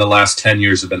ago, and then the last 10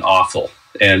 years have been awful,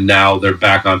 and now they're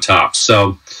back on top.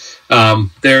 So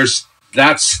that's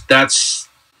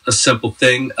a simple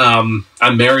thing. I'm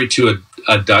married to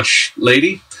a Dutch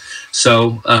lady.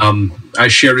 So I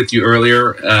shared with you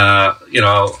earlier,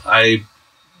 I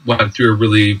went through a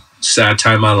really sad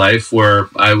time in my life where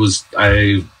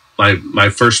my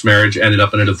first marriage ended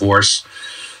up in a divorce.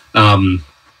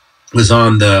 Was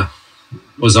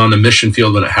on the mission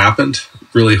field when it happened.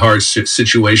 Really hard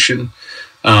situation.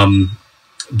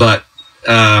 But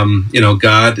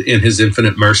God in his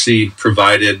infinite mercy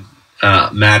provided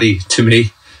Maddie to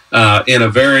me in a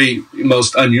very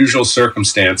most unusual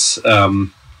circumstance. I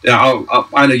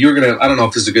know you're gonna. I don't know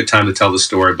if this is a good time to tell the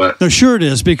story, but no, sure it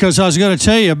is, because I was going to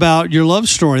tell you about your love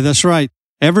story. That's right.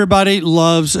 Everybody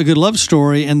loves a good love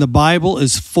story, and the Bible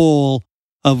is full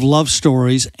of love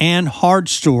stories and hard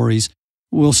stories.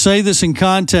 We'll say this in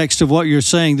context of what you're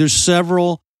saying. There's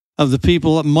several of the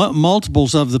people,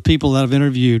 multiples of the people that I've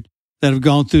interviewed that have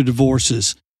gone through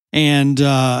divorces, and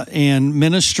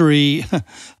ministry,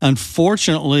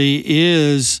 unfortunately,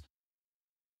 is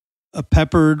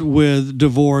peppered with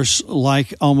divorce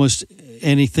like almost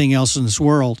anything else in this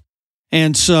world.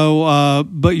 And so,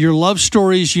 but your love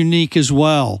story is unique as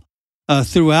well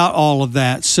throughout all of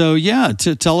that. So yeah,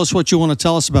 tell us what you want to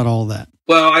tell us about all of that.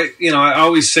 Well, I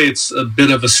always say it's a bit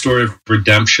of a story of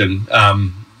redemption,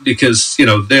 because,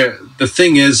 the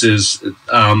thing is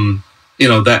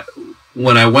that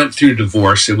when I went through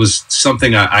divorce, it was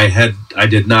something I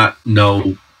did not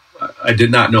know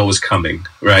was coming,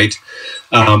 right?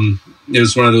 It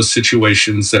was one of those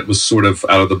situations that was sort of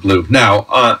out of the blue.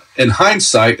 Now, in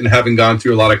hindsight, and having gone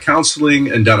through a lot of counseling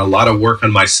and done a lot of work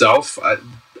on myself,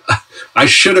 I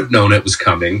should have known it was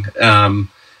coming.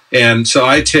 And so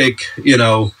I take,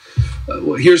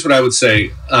 here's what I would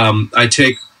say. I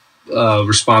take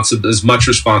as much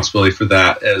responsibility for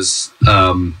that as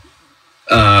for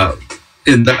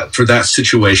that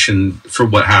situation, for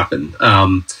what happened.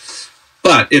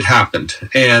 But it happened,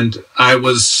 and I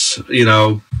was,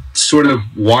 sort of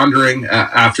wandering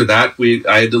after that.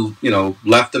 I had to,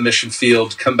 left the mission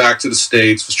field, come back to the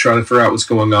States, was trying to figure out what's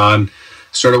going on,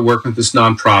 started working with this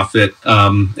nonprofit,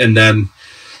 and then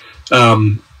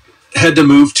had to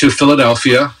move to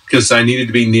Philadelphia because I needed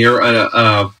to be near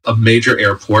a major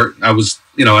airport. I was,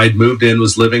 I'd moved in,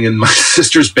 was living in my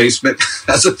sister's basement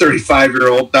as a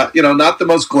 35-year-old, not the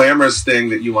most glamorous thing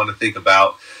that you want to think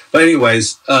about. But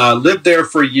anyways, lived there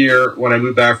for a year when I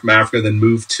moved back from Africa, then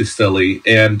moved to Philly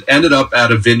and ended up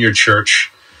at a vineyard church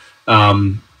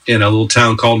in a little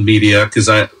town called Media, because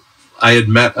I had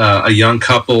met a young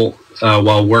couple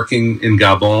while working in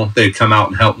Gabon. They'd come out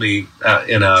and help me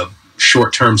in a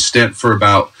short-term stint for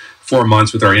about 4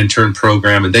 months with our intern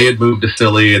program, and they had moved to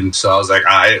Philly, and so I was like,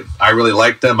 I really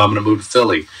like them. I'm going to move to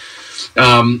Philly.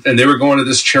 And they were going to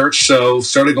this church, so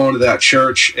started going to that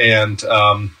church, and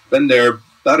been there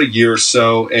about a year or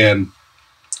so, and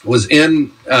was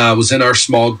in our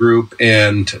small group,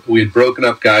 and we had broken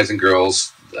up, guys and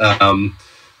girls, and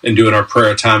doing our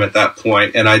prayer time at that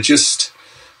point. And I just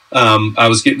I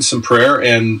was getting some prayer,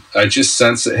 and I just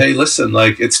sensed that, hey, listen,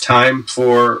 like, it's time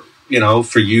for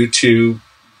you to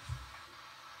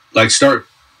start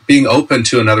being open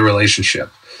to another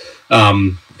relationship.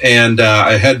 And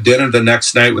I had dinner the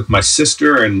next night with my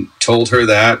sister and told her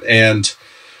that, and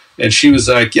she was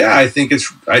like, yeah, I think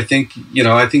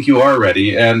you are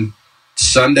ready. And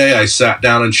Sunday I sat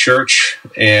down in church,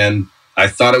 and I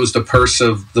thought it was the purse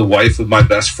of the wife of my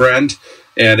best friend,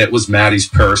 and it was Maddie's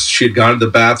purse. She had gone to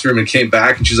the bathroom and came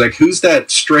back, and she's like, who's that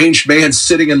strange man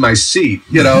sitting in my seat?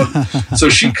 So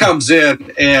she comes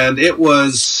in, and it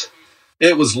was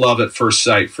love at first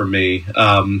sight for me.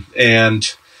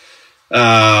 And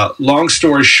long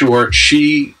story short,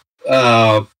 she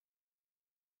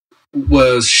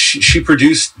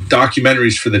produced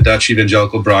documentaries for the Dutch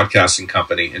Evangelical Broadcasting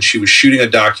Company, and she was shooting a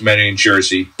documentary in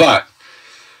Jersey. But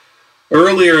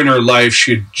earlier in her life,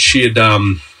 she had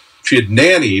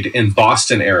nannied in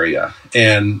Boston area,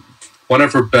 and one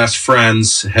of her best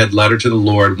friends had led her to the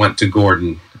Lord, went to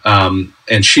Gordon,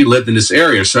 and she lived in this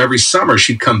area. So every summer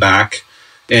she'd come back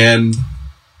and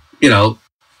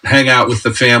hang out with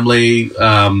the family,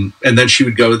 and then she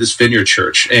would go to this vineyard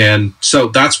church. And so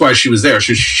that's why she was there.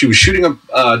 She was shooting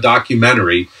a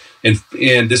documentary, and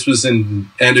this was in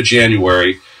end of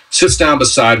January. Sits down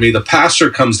beside me. The pastor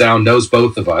comes down, knows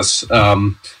both of us.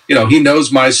 He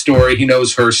knows my story. He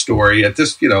knows her story at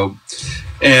this,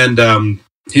 and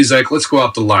he's like, let's go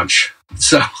out to lunch.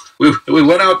 So we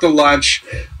went out to lunch.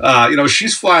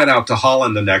 She's flying out to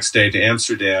Holland the next day, to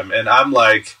Amsterdam. And I'm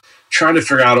like, trying to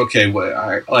figure out, okay,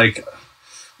 the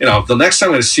next time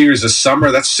I'm going to see her is this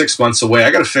summer. That's 6 months away.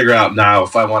 I got to figure out now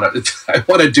if I want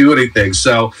to do anything.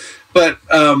 So,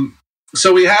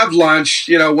 so we have lunch,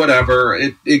 whatever.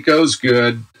 It goes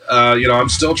good. I'm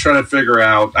still trying to figure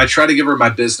out. I try to give her my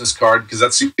business card because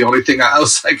that's the only thing. I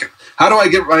was like, how do I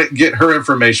get her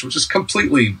information, which is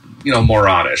completely,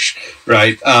 moronish,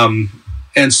 right?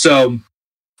 And so,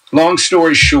 long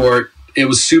story short, it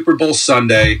was Super Bowl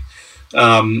Sunday.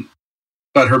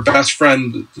 But her best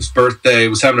friend's birthday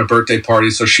was having a birthday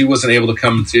party, so she wasn't able to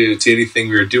come to anything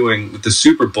we were doing with the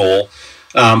Super Bowl.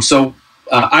 So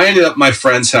I ended up at my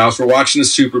friend's house. We're watching the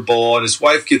Super Bowl, and his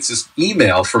wife gets this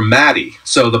email from Maddie.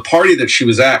 So the party that she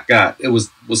was at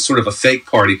was sort of a fake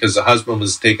party because the husband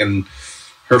was taking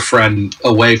her friend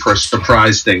away for a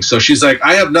surprise thing. So she's like,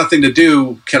 I have nothing to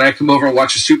do. Can I come over and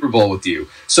watch a Super Bowl with you?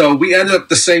 So we ended up at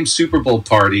the same Super Bowl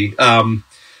party.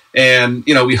 And,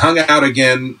 we hung out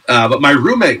again, but my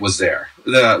roommate was there,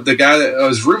 the guy that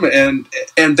was roommate,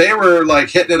 and they were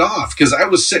like hitting it off because I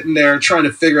was sitting there trying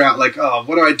to figure out, like, oh,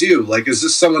 what do I do? Like, is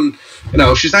this someone,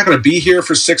 she's not going to be here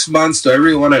for 6 months. Do I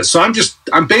really want to? So I'm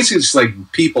basically just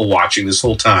like people watching this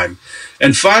whole time.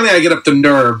 And finally I get up the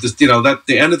nerve, that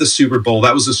the end of the Super Bowl,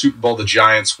 that was the Super Bowl the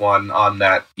Giants won on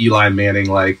that Eli Manning,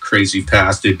 like, crazy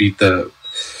pass. They beat the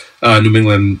New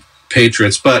England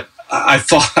Patriots, but I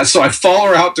follow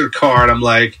her out to her car, and I'm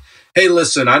like, hey,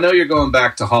 listen, I know you're going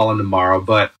back to Holland tomorrow,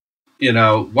 but,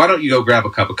 why don't you go grab a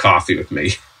cup of coffee with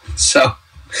me? So,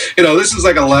 this is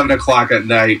like 11 o'clock at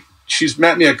night. She's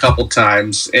met me a couple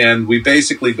times, and we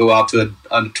basically go out to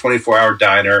a 24-hour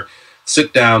diner,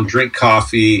 sit down, drink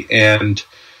coffee, and,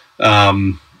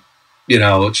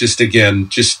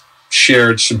 just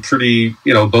shared some pretty,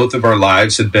 both of our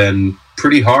lives had been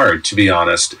pretty hard, to be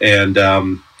honest. And,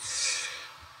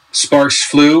 sparks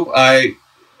flew, I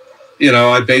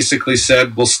basically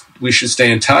said, well, we should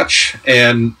stay in touch.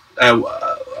 And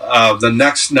the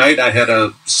next night I had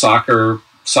a soccer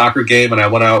game, and I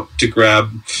went out to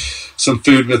grab some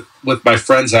food with my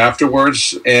friends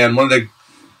afterwards. And one of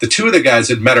the two of the guys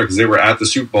had met her because they were at the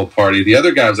Super Bowl party. The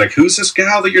other guy was like, "Who's this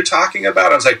gal that you're talking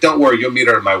about?" I was like, "Don't worry, you'll meet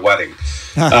her at my wedding."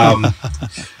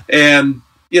 And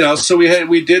so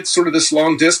we did sort of this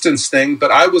long distance thing, but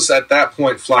I was at that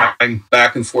point flying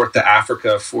back and forth to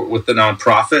Africa with the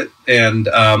nonprofit, and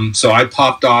so I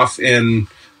popped off on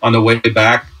the way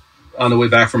back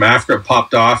from Africa.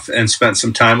 Popped off and spent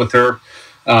some time with her.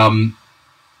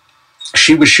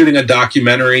 She was shooting a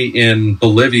documentary in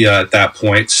Bolivia at that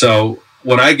point, so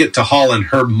when I get to Holland,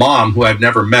 her mom, who I've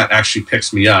never met, actually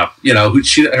picks me up.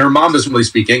 Her mom doesn't really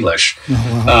speak English.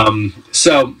 Oh,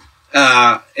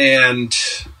 wow. And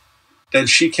then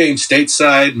she came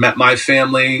stateside, met my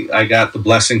family. I got the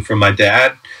blessing from my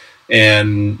dad.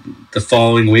 And the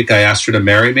following week, I asked her to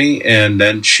marry me. And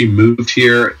then she moved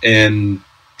here in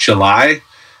July,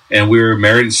 and we were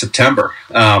married in September.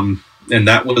 And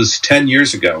that was 10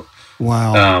 years ago.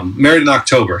 Wow. Married in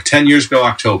October, 10 years ago,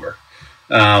 October.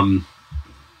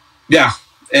 Yeah.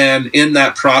 And in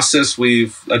that process,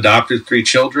 we've adopted 3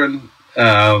 children.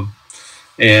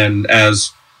 And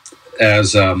as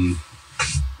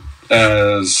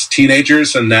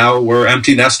teenagers, and now we're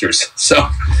empty nesters. So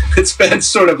it's been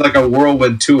sort of like a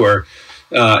whirlwind tour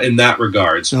in that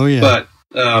regards. Oh, yeah. But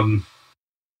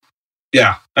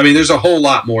yeah, I mean, there's a whole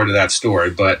lot more to that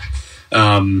story, but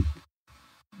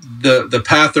the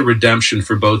path of redemption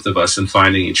for both of us and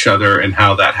finding each other and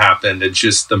how that happened, and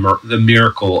just the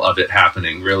miracle of it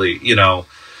happening really,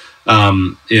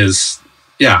 is,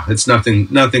 yeah, it's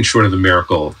nothing short of a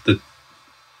miracle that,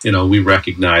 we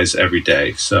recognize every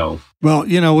day. So, well,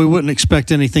 we wouldn't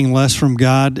expect anything less from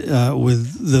God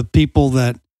with the people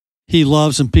that He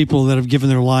loves and people that have given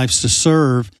their lives to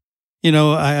serve.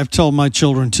 I've told my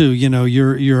children too,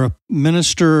 you're a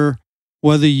minister,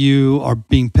 whether you are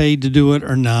being paid to do it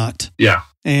or not. Yeah.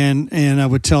 And I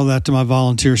would tell that to my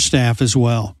volunteer staff as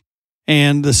well.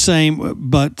 And the same,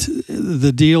 but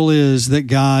the deal is that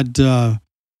God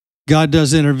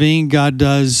does intervene. God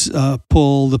does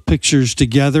pull the pictures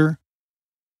together.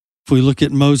 If we look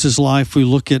at Moses' life, we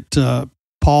look at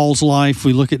Paul's life,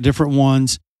 we look at different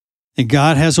ones, and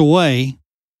God has a way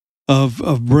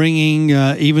of bringing,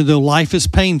 even though life is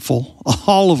painful,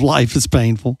 all of life is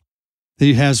painful,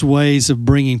 He has ways of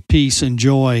bringing peace and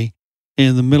joy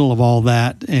in the middle of all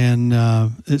that. And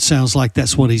it sounds like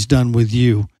that's what He's done with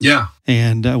you. Yeah.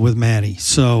 And with Maddie.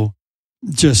 So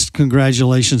just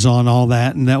congratulations on all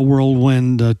that and that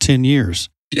whirlwind 10 years.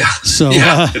 Yeah. So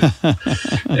yeah,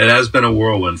 it has been a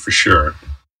whirlwind for sure.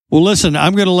 Well, listen,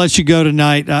 I'm going to let you go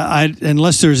tonight.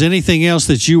 Unless there's anything else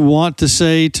that you want to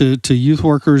say to youth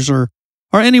workers or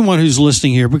anyone who's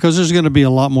listening here, because there's going to be a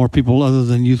lot more people other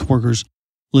than youth workers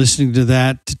listening to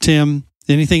that. Tim,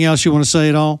 anything else you want to say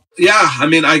at all? Yeah. I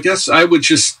mean, I guess I would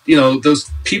just, those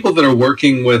people that are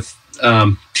working with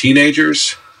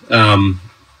teenagers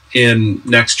in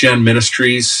Next Gen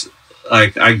Ministries,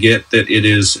 like, I get that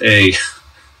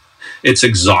it's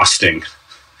exhausting.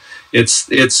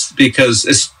 It's because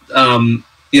it's, the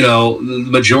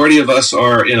majority of us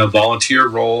are in a volunteer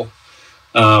role,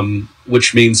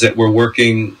 which means that we're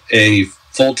working a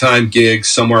full-time gig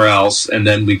somewhere else, and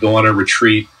then we go on a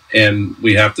retreat and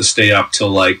we have to stay up till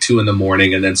like 2 a.m.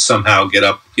 and then somehow get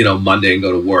up, Monday and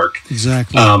go to work.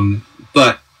 Exactly.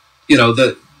 But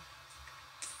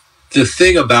the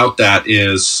thing about that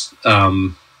is,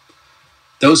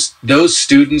 those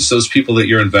students, those people that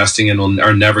you're investing in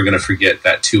are never going to forget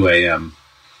that 2 a.m.,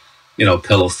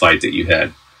 pillow fight that you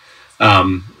had.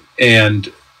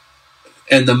 And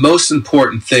the most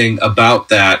important thing about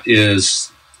that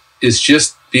is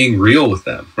just being real with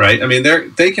them, right? I mean,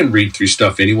 they can read through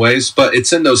stuff anyways, but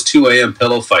it's in those 2 a.m.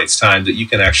 pillow fights time that you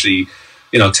can actually,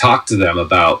 talk to them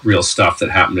about real stuff that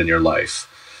happened in your life.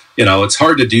 It's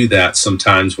hard to do that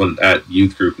sometimes when at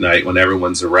youth group night, when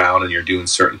everyone's around and you're doing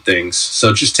certain things.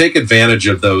 So just take advantage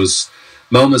of those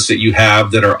moments that you have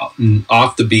that are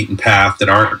off the beaten path, that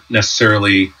aren't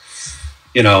necessarily,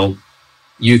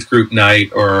 youth group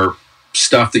night or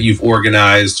stuff that you've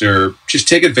organized, or just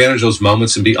take advantage of those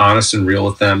moments and be honest and real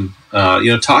with them.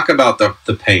 Talk about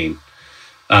the pain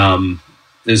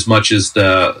as much as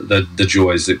the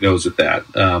joys that goes with that.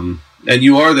 And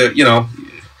you are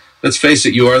let's face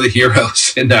it, you are the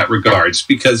heroes in that regards,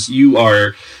 because you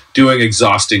are doing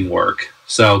exhausting work.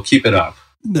 So keep it up.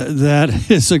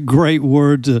 That is a great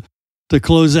word to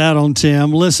close out on,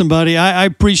 Tim. Listen, buddy, I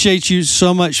appreciate you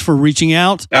so much for reaching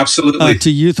out. Absolutely. To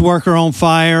Youth Worker on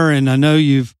Fire. And I know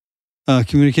you've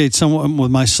communicate somewhat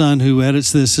with my son who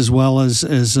edits this as well as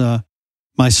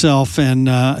myself. And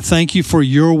thank you for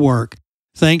your work.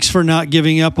 Thanks for not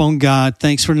giving up on God.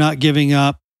 Thanks for not giving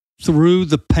up through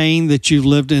the pain that you've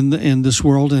lived in this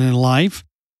world and in life.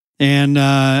 And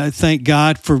thank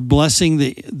God for blessing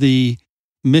the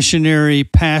missionary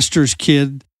pastor's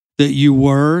kid that you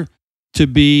were to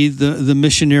be the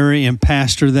missionary and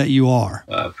pastor that you are.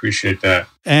 I appreciate that.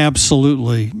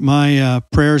 Absolutely. My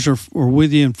prayers are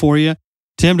with you and for you.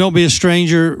 Tim, don't be a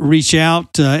stranger. Reach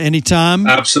out anytime.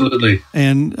 Absolutely.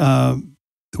 And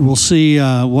we'll see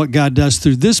what God does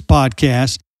through this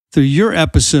podcast, through your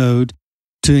episode,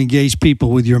 to engage people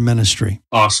with your ministry.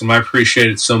 Awesome. I appreciate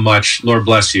it so much. Lord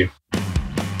bless you.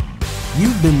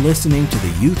 You've been listening to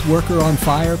the Youth Worker on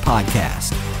Fire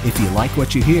podcast. If you like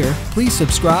what you hear, please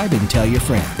subscribe and tell your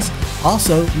friends.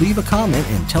 Also, leave a comment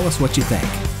and tell us what you think.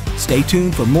 Stay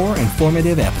tuned for more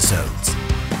informative episodes.